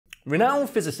Renowned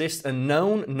physicist and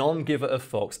known non-giver of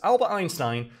fucks, Albert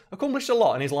Einstein accomplished a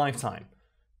lot in his lifetime,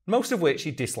 most of which he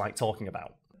disliked talking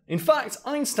about. In fact,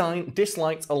 Einstein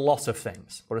disliked a lot of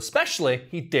things, but especially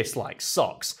he disliked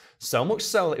socks, so much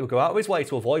so that he would go out of his way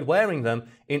to avoid wearing them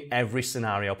in every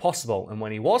scenario possible, and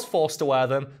when he was forced to wear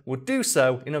them, would do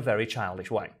so in a very childish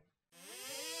way.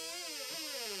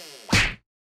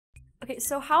 Okay,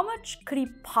 so how much could he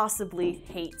possibly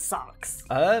hate socks?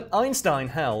 Einstein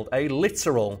held a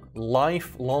literal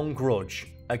lifelong grudge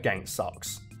against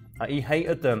socks. He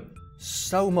hated them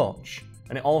so much,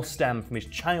 and it all stemmed from his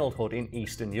childhood in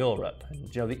Eastern Europe.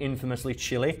 And, you know, the infamously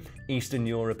chilly Eastern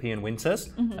European winters,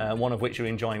 one of which you're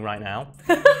enjoying right now.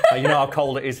 You know how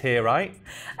cold it is here, right?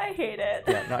 I hate it.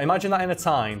 Yeah, now imagine that in a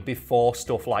time before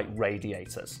stuff like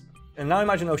radiators. And now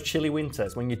imagine those chilly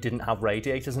winters when you didn't have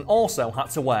radiators and also had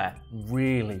to wear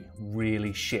really,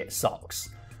 really shit socks.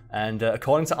 And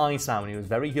according to Einstein, when he was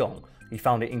very young, he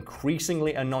found it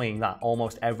increasingly annoying that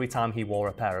almost every time he wore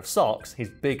a pair of socks, his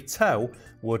big toe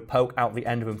would poke out the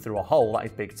end of them through a hole that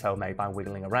his big toe made by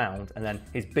wiggling around, and then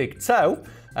his big toe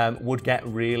would get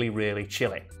really, really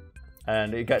chilly.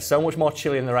 And it gets so much more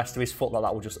chilly than the rest of his foot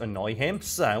that would just annoy him.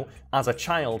 So, as a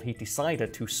child, he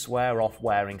decided to swear off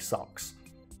wearing socks.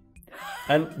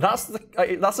 And that's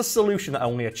a solution that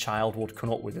only a child would come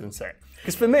up with, isn't it?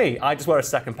 Because for me, I just wear a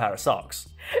second pair of socks.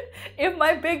 If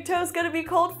my big toe's gonna be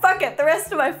cold, fuck it, the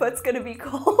rest of my foot's gonna be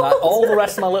cold. All the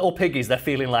rest of my little piggies, they're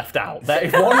feeling left out.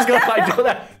 If one's gonna do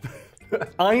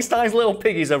that, Einstein's little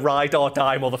piggies are ride or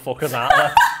die motherfuckers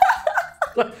out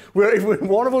there. If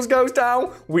one of us goes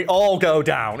down, we all go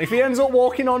down. If he ends up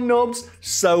walking on nubs,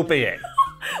 so be it.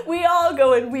 We all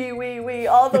going wee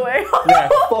all the way home. Yeah,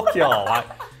 fuck y'all.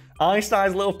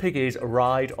 Einstein's little piggies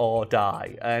ride or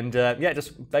die. And yeah,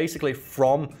 just basically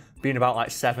from being about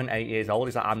like 7, 8 years old,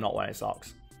 he's like, I'm not wearing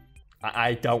socks.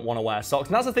 I don't want to wear socks.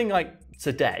 And that's the thing, like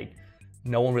today,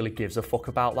 no one really gives a fuck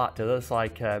about that, do they? It's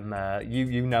like,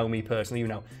 you know me personally, you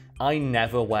know, I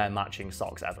never wear matching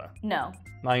socks ever. No.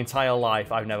 My entire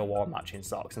life, I've never worn matching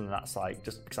socks, and that's like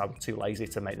just because I'm too lazy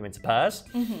to make them into pairs.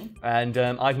 And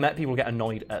I've met people get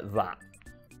annoyed at that.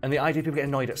 And the idea of people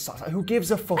getting annoyed at socks, like, who gives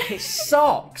a fuck? It's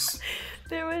socks.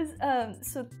 There was,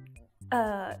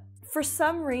 for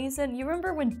some reason, you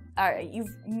remember when,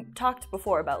 you've talked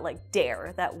before about like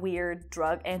DARE, that weird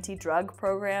anti-drug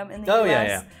program in the US? Oh,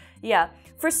 yeah. Yeah.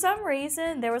 For some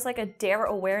reason, there was like a DARE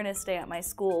awareness day at my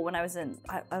school when I was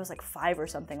I was like 5 or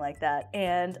something like that.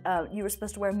 And you were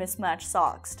supposed to wear mismatched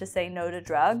socks to say no to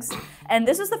drugs. And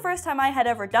this was the first time I had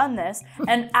ever done this.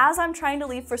 And as I'm trying to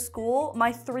leave for school,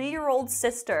 my 3-year-old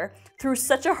sister threw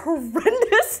such a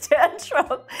horrendous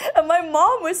tantrum. And my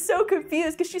mom was so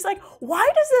confused because she's like, why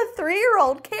does a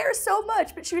 3-year-old care so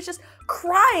much? But she was just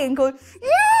crying, going,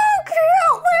 you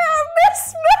can't wear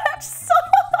mismatched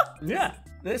socks. Yeah.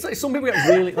 It's like some people get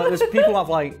really, like there's people who have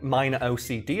like minor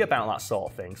OCD about that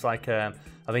sort of thing. It's like, I've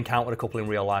encountered a couple in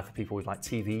real life of people with like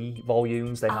TV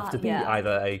volumes. They have to be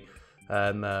either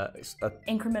a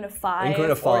increment of 5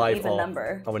 or an even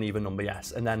number. Or an even number,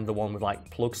 yes. And then the one with like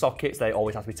plug sockets, they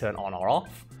always have to be turned on or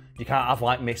off. You can't have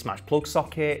like mismatched plug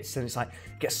sockets, and it's like,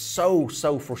 it gets so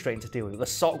frustrating to deal with. The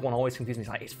sock one always confuses me. It's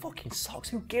like, it's fucking socks,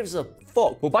 who gives a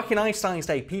fuck? Well, back in Einstein's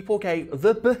day, people gave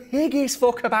the biggest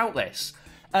fuck about this.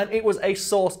 And it was a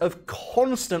source of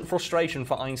constant frustration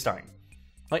for Einstein.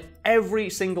 Like every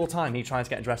single time he tried to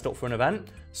get dressed up for an event,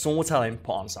 someone would tell him,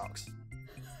 put on socks.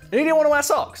 And he didn't want to wear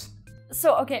socks.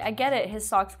 So, okay, I get it, his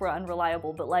socks were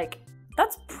unreliable, but like,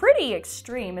 that's pretty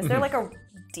extreme. Is there like a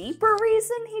deeper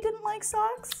reason he didn't like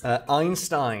socks?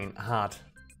 Einstein had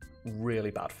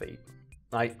really bad feet.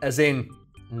 Like, as in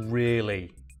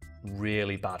really,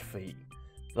 really bad feet.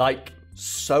 Like,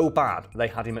 so bad, they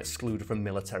had him excluded from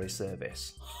military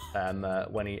service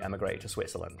when he emigrated to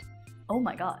Switzerland. Oh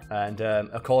my God. And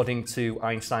according to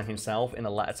Einstein himself, in a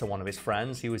letter to one of his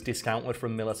friends, he was discounted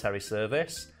from military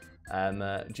service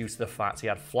due to the fact he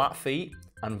had flat feet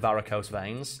and varicose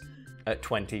veins at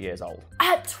 20 years old.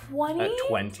 At 20? At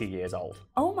 20 years old.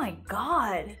 Oh my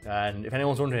God. And if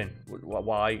anyone's wondering,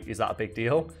 why is that a big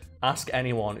deal? Ask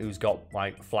anyone who's got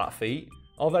like flat feet,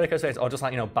 or varicose veins, or just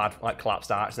like, you know, bad like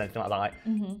collapsed arches and anything like that.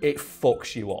 It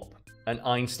fucks you up. And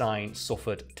Einstein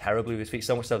suffered terribly with his feet,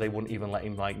 so much so they wouldn't even let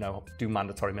him like do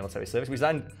mandatory military service, which is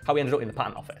then how he ended up in the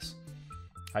patent office.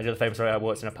 I did the famous story, I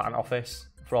worked in a patent office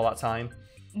for all that time.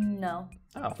 No.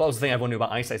 Oh, I thought that was the thing everyone knew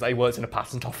about Einstein, is that he worked in a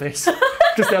patent office.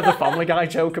 Because they had the Family Guy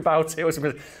joke about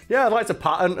it. Yeah, I'd like to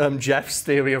patent Jeff's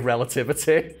theory of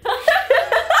relativity.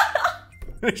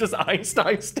 It's just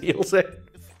Einstein steals it.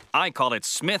 I call it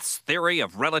Smith's theory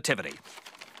of relativity.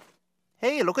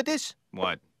 Hey, look at this.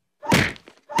 What?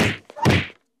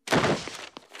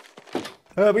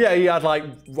 But yeah, he had like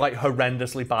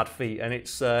horrendously bad feet, and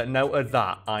it's noted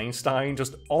that Einstein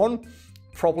just on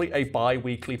probably a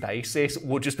bi-weekly basis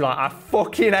would just be like, I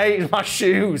fucking hate my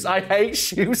shoes. I hate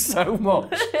shoes so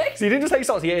much. So he didn't just hate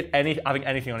socks, he hated having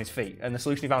anything on his feet. And the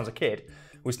solution he found as a kid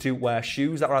was to wear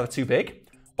shoes that were either too big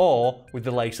or with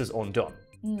the laces undone.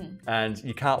 And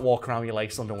you can't walk around with your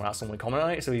laces undone without someone commenting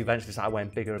on it. So he eventually started wearing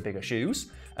bigger and bigger shoes,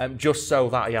 just so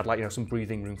that he had like, some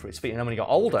breathing room for his feet. And then when he got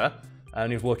older, and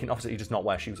he was working opposite, he does not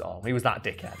wear shoes at all. He was that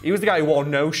dickhead. He was the guy who wore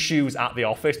no shoes at the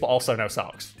office, but also no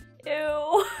socks.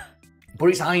 Ew. But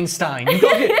it's Einstein. You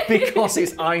got it because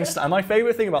it's Einstein. My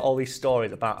favorite thing about all these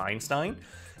stories about Einstein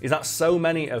is that so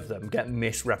many of them get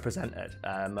misrepresented,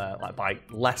 like by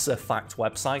lesser fact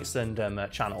websites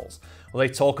and channels. Well,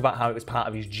 they talk about how it was part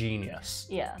of his genius.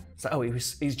 Yeah. It's like, oh, it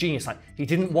was his genius. Like he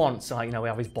didn't want to,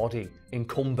 have his body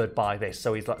encumbered by this,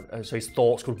 so so his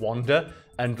thoughts could wander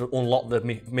and unlock the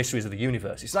mysteries of the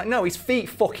universe. It's like, no, his feet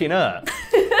fucking hurt.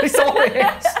 It's all it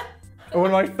is. And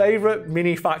one of my favourite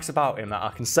mini facts about him that I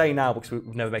can say now because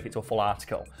we've never make it to a full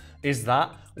article is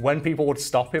that when people would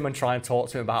stop him and try and talk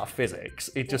to him about physics,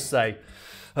 he'd just say,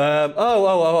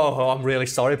 I'm really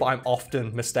sorry, but I'm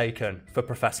often mistaken for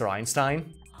Professor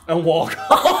Einstein, and walk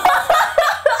off.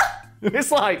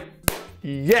 It's like,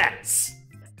 yes.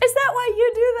 Is that why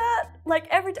you do that? Like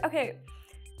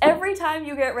every time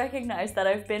you get recognized that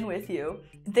I've been with you,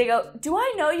 they go, do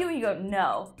I know you? And you go,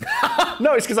 no.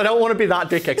 No, it's because I don't want to be that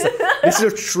dickhead. This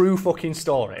is a true fucking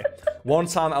story. One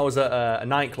time I was at a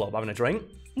nightclub having a drink,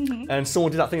 and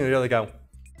someone did that thing and the other go.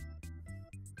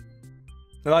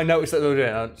 And I noticed that they were doing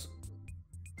it.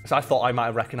 So I thought I might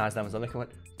have recognised them as something. I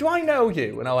went, do I know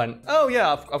you? And I went, oh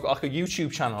yeah, I've got like a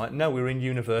YouTube channel. I went, no, we were in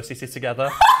university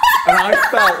together. And I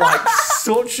felt like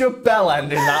such a bellend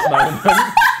in that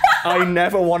moment. I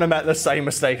never want to make the same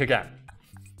mistake again.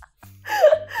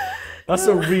 That's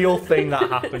a real thing that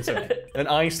happened to me. And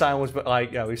Einstein was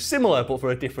like, he was similar, but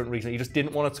for a different reason. He just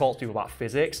didn't want to talk to people about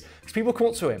physics. Because people come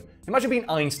up to him. Imagine being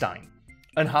Einstein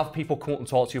and have people come up and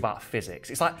talk to you about physics.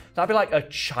 It's like, that'd be like a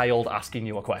child asking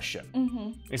you a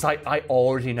question. It's like, I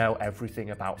already know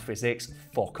everything about physics.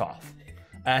 Fuck off.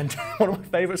 And one of my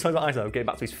favourite songs about Einstein, getting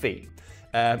back to his feet,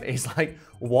 is like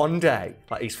one day,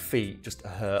 like his feet just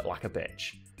hurt like a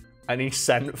bitch. And he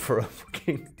sent for a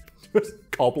fucking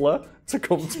cobbler to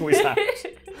come to his house.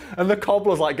 And the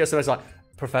cobbler's like, gets him, it's like,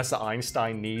 Professor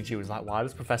Einstein needs you. It's like, why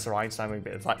does Professor Einstein need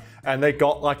me? It's like, and they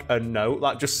got like a note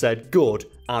that just said good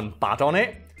and bad on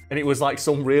it. And it was like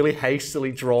some really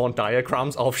hastily drawn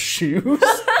diagrams of shoes.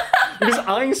 Because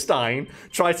Einstein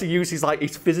tried to use his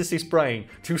physicist brain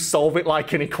to solve it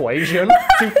like an equation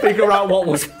to figure out what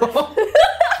was wrong.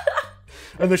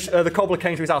 And the cobbler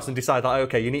came to his house and decided that,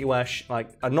 okay, you need to wear,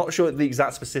 I'm not sure the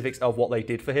exact specifics of what they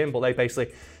did for him, but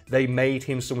they made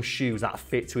him some shoes that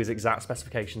fit to his exact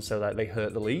specifications so that they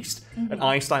hurt the least. And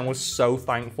Einstein was so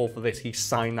thankful for this, he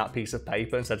signed that piece of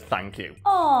paper and said, thank you.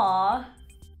 Aww,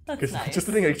 that's nice. Just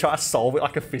the thing, he tried to solve it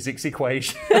like a physics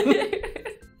equation.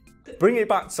 Bringing it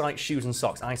back to shoes and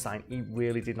socks, Einstein, he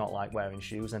really did not like wearing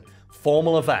shoes. And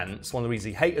formal events, one of the reasons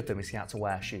he hated them is he had to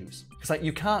wear shoes. Because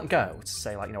you can't go to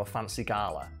say a fancy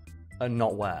gala and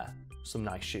not wear some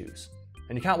nice shoes.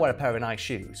 And you can't wear a pair of nice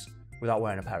shoes without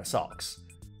wearing a pair of socks.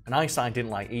 And Einstein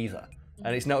didn't like either.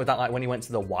 And it's noted that when he went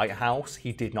to the White House,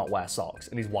 he did not wear socks.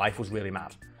 And his wife was really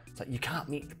mad. It's like, you can't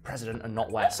meet the president and not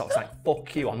wear socks. Like,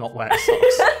 fuck you, I'm not wearing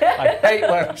socks. I hate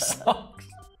wearing socks.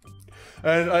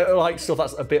 And I like stuff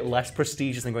that's a bit less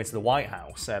prestigious than going to the White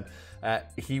House.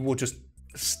 He would just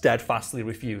steadfastly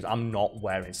refuse, I'm not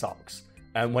wearing socks.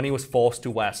 And when he was forced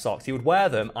to wear socks, he would wear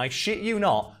them, I shit you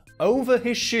not, over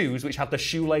his shoes, which had the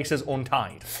shoelaces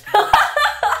untied.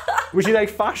 Which is a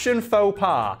fashion faux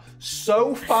pas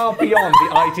so far beyond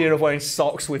the idea of wearing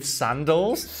socks with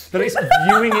sandals that it's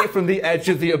viewing it from the edge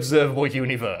of the observable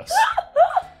universe.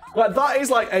 That is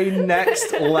like a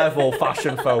next level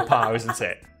fashion faux pas, isn't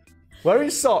it?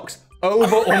 Wearing socks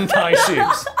over untied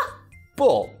shoes.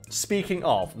 But speaking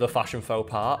of the fashion faux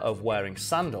pas of wearing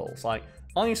sandals,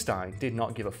 Einstein did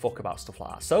not give a fuck about stuff like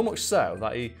that. So much so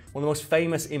that one of the most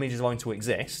famous images going to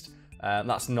exist,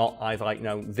 that's not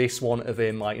either this one of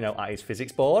him at his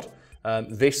physics board.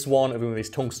 This one of him with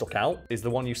his tongue stuck out is the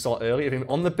one you saw earlier of him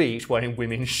on the beach wearing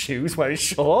women's shoes, wearing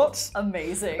shorts.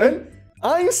 Amazing. And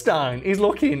Einstein is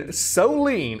looking so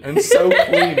lean and so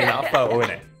clean in that photo,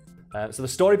 isn't it? So the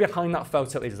story behind that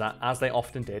photo is that, as they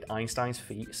often did, Einstein's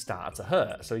feet started to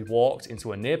hurt. So he walked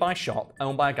into a nearby shop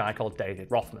owned by a guy called David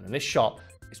Rothman. And this shop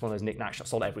is one of those knick-knack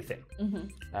shops, sold everything.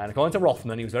 And according to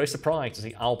Rothman, he was very surprised to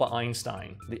see Albert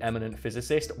Einstein, the eminent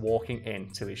physicist, walking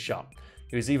into his shop.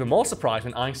 He was even more surprised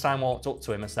when Einstein walked up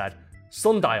to him and said,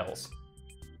 sundials.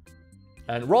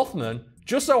 And Rothman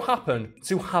just so happened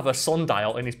to have a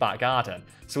sundial in his back garden.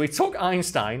 So he took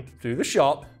Einstein through the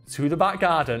shop to the back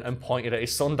garden and pointed at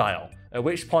his sundial. At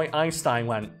which point Einstein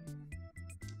went,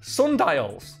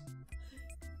 sundials.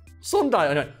 Sundial.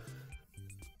 And he went,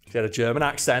 he had a German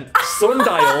accent.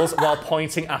 Sundials while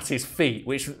pointing at his feet,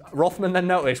 which Rothman then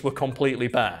noticed were completely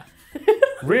bare.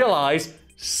 Realised,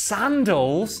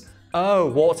 sandals?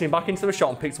 Oh, walked him back into the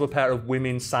shop and picked up a pair of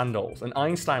women's sandals. And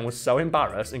Einstein was so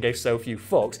embarrassed and gave so few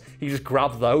fucks, he just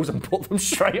grabbed those and put them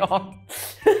straight on.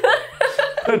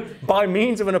 And by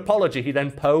means of an apology, he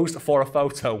then posed for a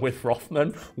photo with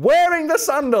Rothman wearing the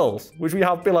sandals, which we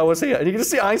have below us here. And you can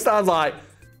just see Einstein's like,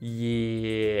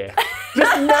 yeah.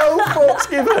 Just no fucks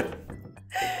given.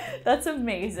 That's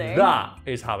amazing. That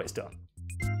is how it's done.